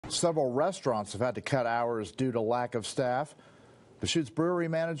Several restaurants have had to cut hours due to lack of staff. Deschutes brewery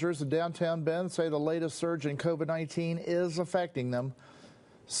managers in downtown Bend say the latest surge in COVID-19 is affecting them.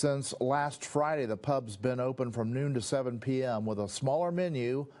 Since last Friday, the pub's been open from noon to 7 p.m. with a smaller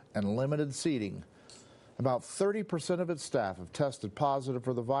menu and limited seating. About 30% of its staff have tested positive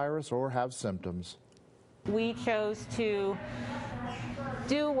for the virus or have symptoms. We chose to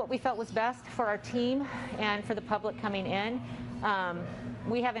do what we felt was best for our team and for the public coming in.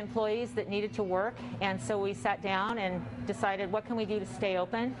 We have employees that needed to work, and so we sat down and decided what can we do to stay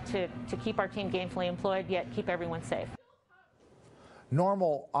open, to keep our team gainfully employed, yet keep everyone safe.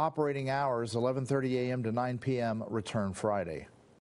 Normal operating hours, 11:30 a.m. to 9 p.m., return Friday.